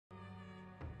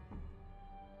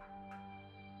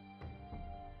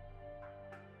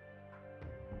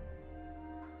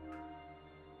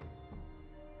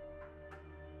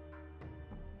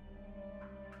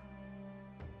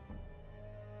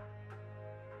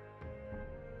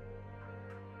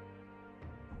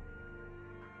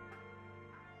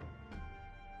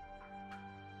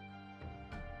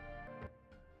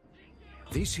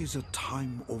This is a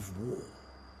time of war,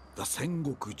 the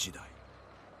Sengoku Jidai.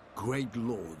 Great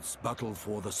lords battle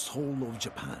for the soul of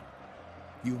Japan.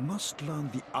 You must learn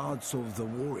the arts of the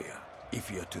warrior if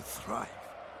you are to thrive.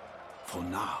 For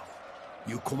now,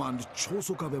 you command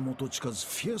Chosokabe Motochika's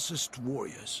fiercest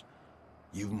warriors.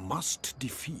 You must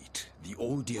defeat the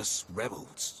odious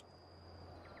rebels.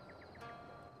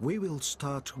 We will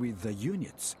start with the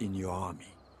units in your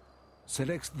army.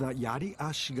 Select the Yari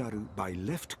Ashigaru by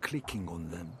left-clicking on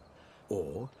them,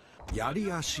 or Yari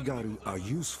Ashigaru are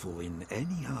useful in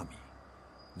any army.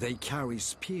 They carry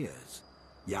spears,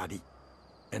 Yari,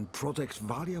 and protect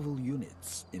valuable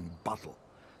units in battle,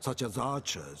 such as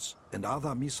archers and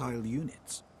other missile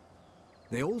units.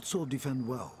 They also defend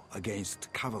well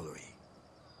against cavalry.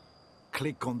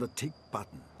 Click on the tick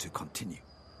button to continue.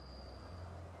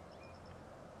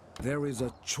 There is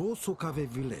a Chosokabe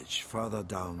village further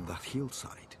down the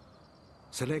hillside.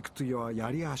 Select your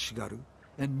Yari Ashigaru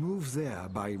and move there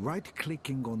by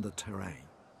right-clicking on the terrain.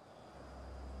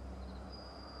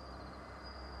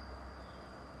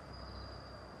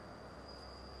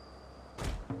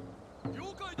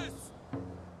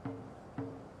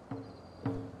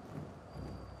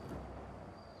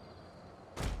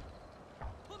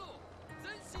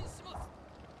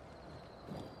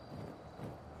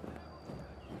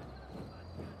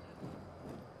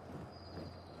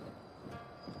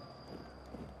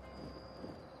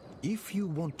 If you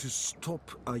want to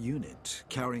stop a unit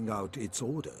carrying out its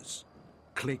orders,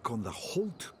 click on the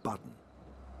Halt button.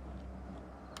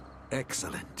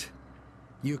 Excellent.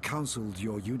 You cancelled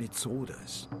your unit's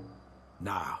orders.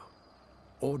 Now,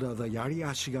 order the Yari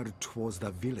Ashigaru towards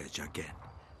the village again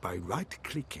by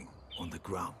right-clicking on the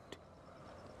ground.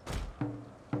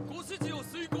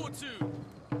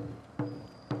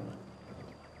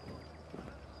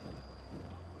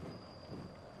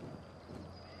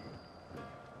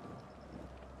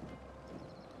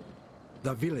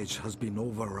 The village has been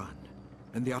overrun,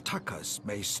 and the attackers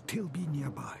may still be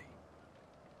nearby.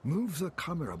 Move the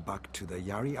camera back to the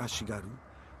Yari Ashigaru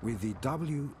with the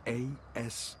W, A,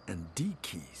 S, and D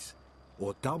keys,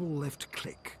 or double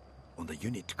left-click on the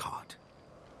unit card.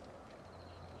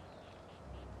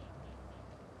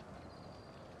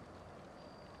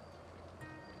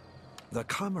 The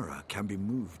camera can be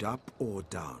moved up or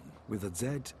down with the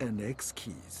Z and X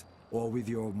keys, or with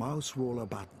your mouse roller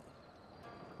button.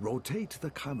 Rotate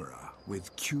the camera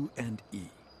with Q and E.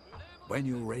 When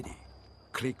you're ready,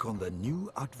 click on the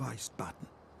New Advice button.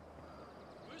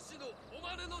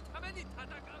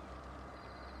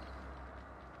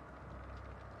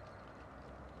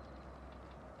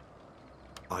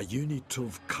 A unit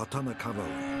of katana cavalry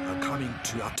are coming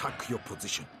to attack your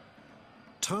position.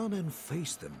 Turn and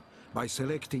face them by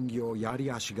selecting your Yari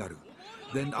Ashigaru,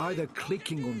 then either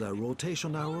clicking on the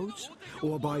rotation arrows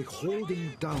or by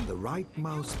holding down the right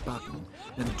mouse button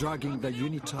and dragging the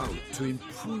unit out to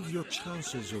improve your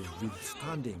chances of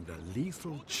withstanding the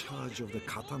lethal charge of the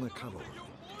katana cavalry.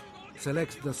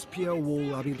 Select the Spear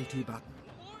Wall ability button.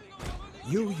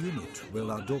 Your unit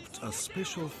will adopt a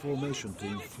special formation to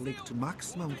inflict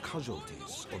maximum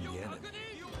casualties on the enemy.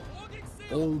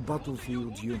 All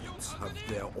battlefield units have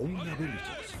their own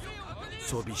abilities,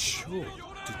 so be sure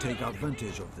to take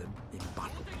advantage of them in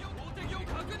battle.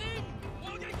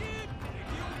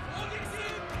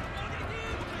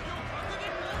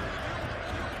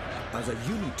 As a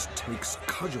unit takes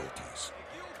casualties,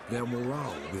 their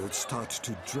morale will start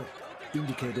to drop,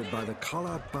 indicated by the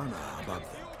color banner above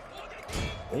them.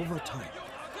 Over time,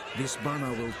 this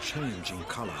banner will change in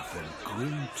color from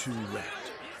green to red.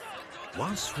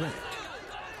 Once red,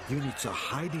 units are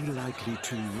highly likely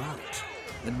to rout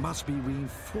and must be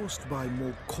reinforced by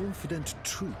more confident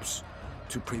troops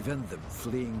to prevent them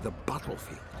fleeing the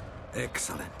battlefield.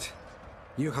 Excellent.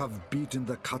 You have beaten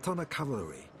the katana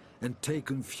cavalry and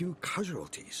taken few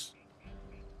casualties.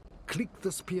 Click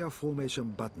the spear formation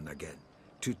button again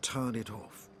to turn it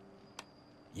off.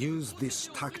 Use this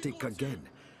tactic again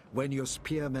when your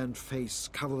spearmen face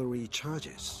cavalry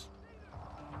charges.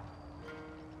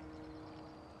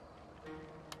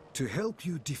 To help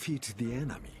you defeat the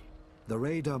enemy, the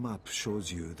radar map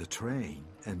shows you the terrain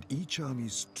and each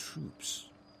army's troops.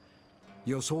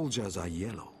 Your soldiers are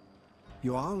yellow,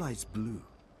 your allies blue,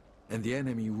 and the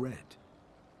enemy red.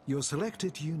 Your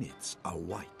selected units are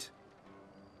white.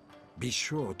 Be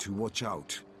sure to watch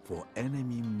out for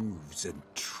enemy moves and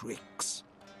tricks.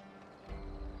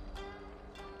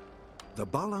 The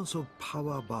balance of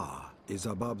power bar is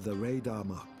above the radar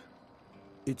map.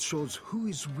 It shows who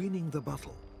is winning the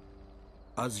battle.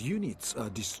 As units are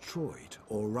destroyed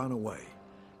or run away,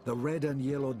 the red and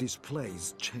yellow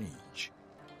displays change.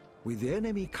 With the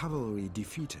enemy cavalry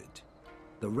defeated,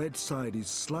 the red side is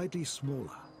slightly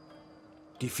smaller.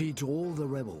 Defeat all the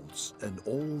rebels and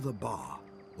all the bar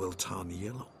will turn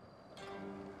yellow.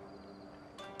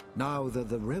 Now that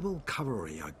the rebel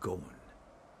cavalry are gone,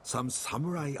 some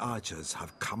samurai archers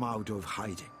have come out of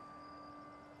hiding.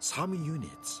 Some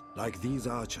units, like these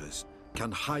archers,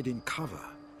 can hide in cover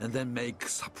and then make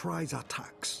surprise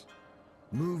attacks.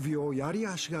 Move your Yari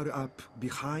Ashigaru up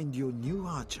behind your new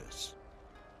archers.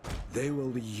 They will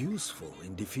be useful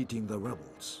in defeating the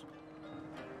rebels.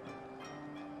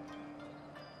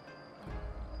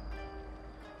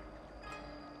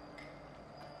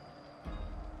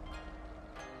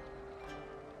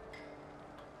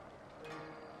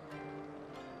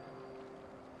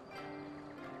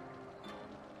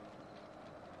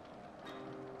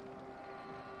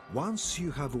 Once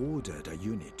you have ordered a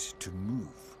unit to move,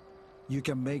 you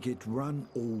can make it run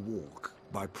or walk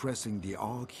by pressing the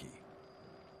R key.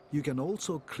 You can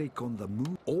also click on the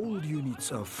move. All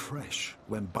units are fresh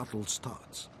when battle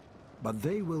starts, but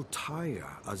they will tire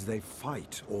as they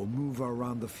fight or move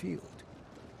around the field.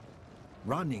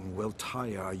 Running will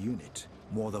tire a unit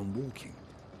more than walking.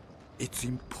 It's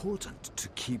important to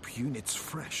keep units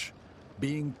fresh.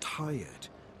 Being tired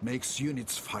makes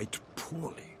units fight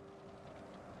poorly.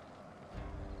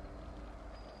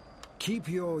 Keep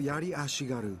your Yari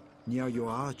Ashigaru near your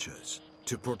archers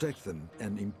to protect them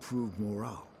and improve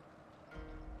morale.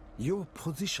 Your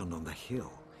position on the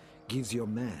hill gives your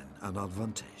men an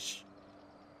advantage.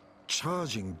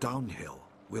 Charging downhill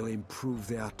will improve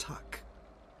their attack.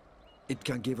 It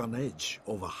can give an edge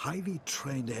over highly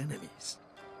trained enemies.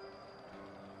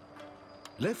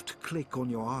 Left-click on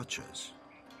your archers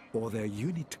or their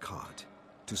unit card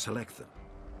to select them.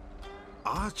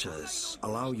 Archers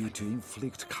allow you to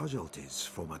inflict casualties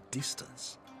from a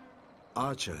distance.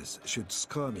 Archers should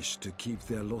skirmish to keep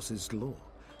their losses low,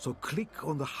 so click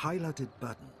on the highlighted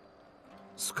button.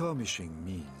 Skirmishing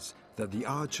means that the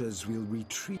archers will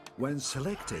retreat. When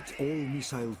selected, all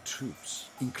missile troops,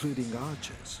 including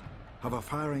archers, have a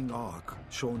firing arc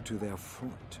shown to their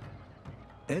front.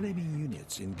 Enemy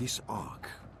units in this arc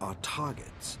are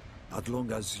targets as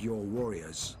long as your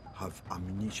warriors have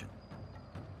ammunition.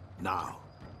 Now,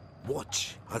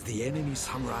 watch as the enemy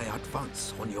samurai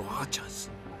advance on your archers.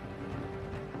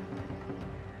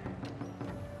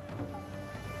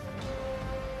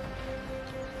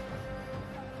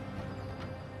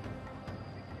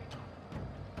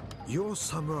 Your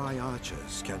samurai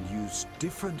archers can use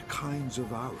different kinds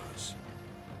of arrows.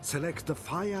 Select the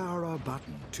fire arrow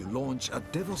button to launch a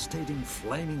devastating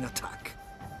flaming attack.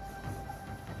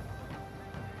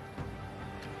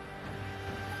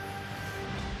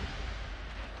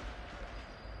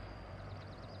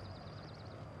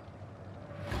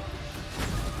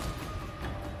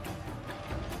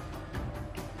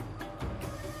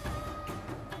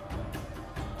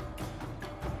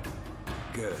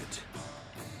 Good.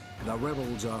 The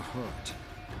rebels are hurt.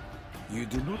 You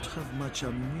do not have much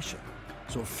ammunition,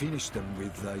 so finish them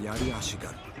with the Yari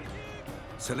Ashigaru.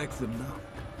 Select them now,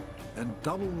 and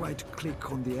double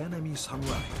right-click on the enemy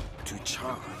samurai to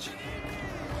charge.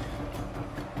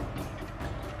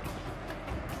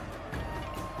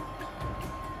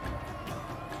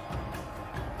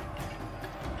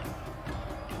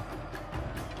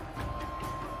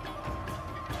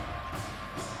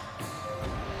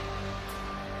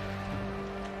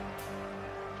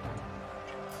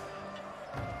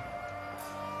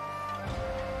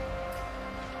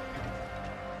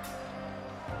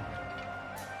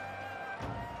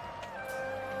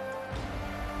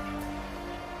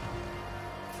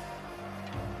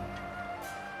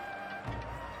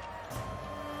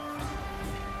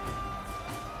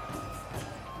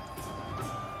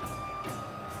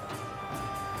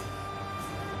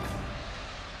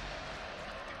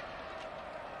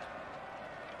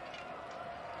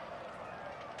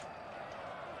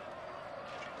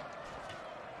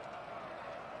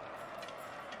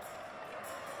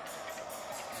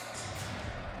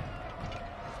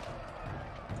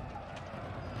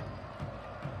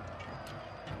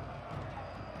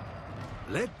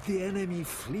 Let the enemy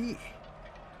flee.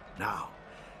 Now,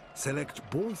 select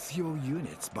both your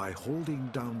units by holding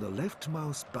down the left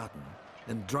mouse button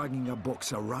and dragging a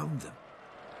box around them.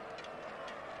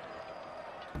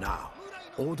 Now,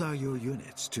 order your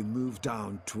units to move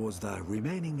down towards the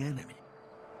remaining enemy.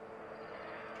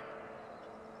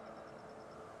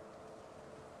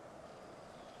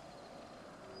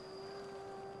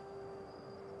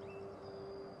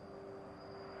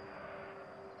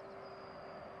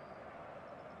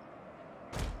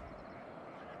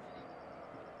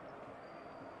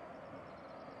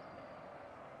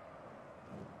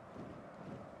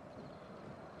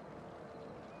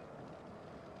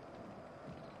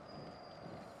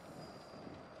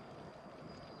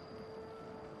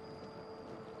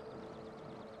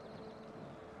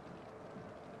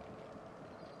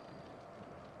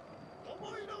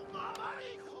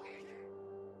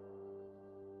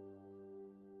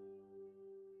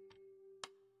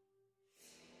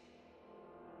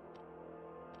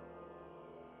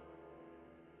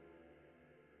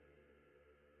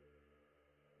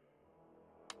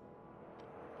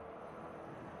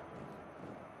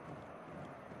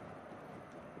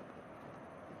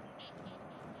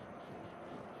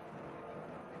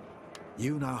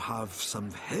 You now have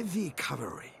some heavy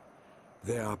cavalry.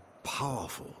 They are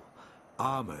powerful,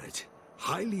 armored,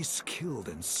 highly skilled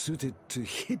and suited to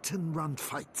hit-and-run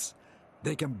fights.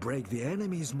 They can break the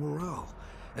enemy's morale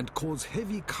and cause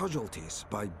heavy casualties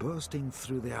by bursting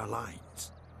through their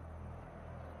lines.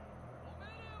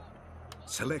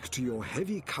 Select your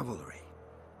heavy cavalry.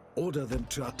 Order them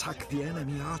to attack the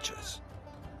enemy archers.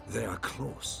 They are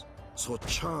close, so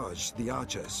charge the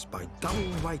archers by double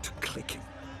right-clicking.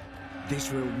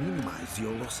 This will minimize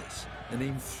your losses and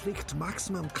inflict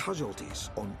maximum casualties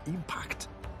on impact.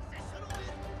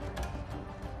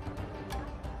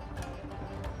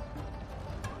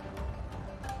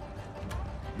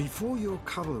 Before your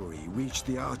cavalry reach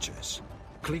the archers,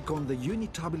 click on the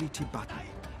unit ability button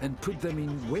and put them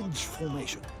in wedge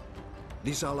formation.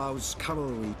 This allows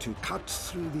cavalry to cut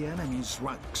through the enemy's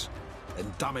ranks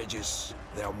and damages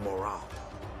their morale.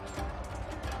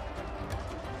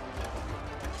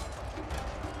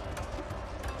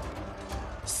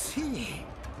 See,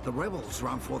 the rebels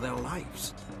run for their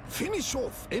lives. Finish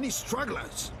off any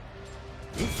stragglers.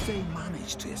 If they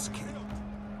manage to escape,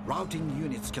 routing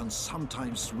units can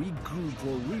sometimes regroup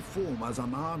or reform as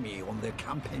an army on their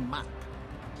campaign map.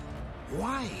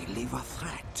 Why leave a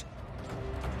threat?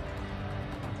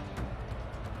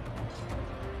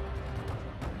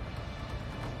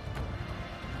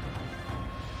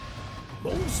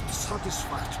 Most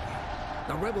satisfactory.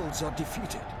 The rebels are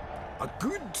defeated. A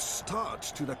good start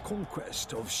to the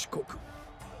conquest of Shogun.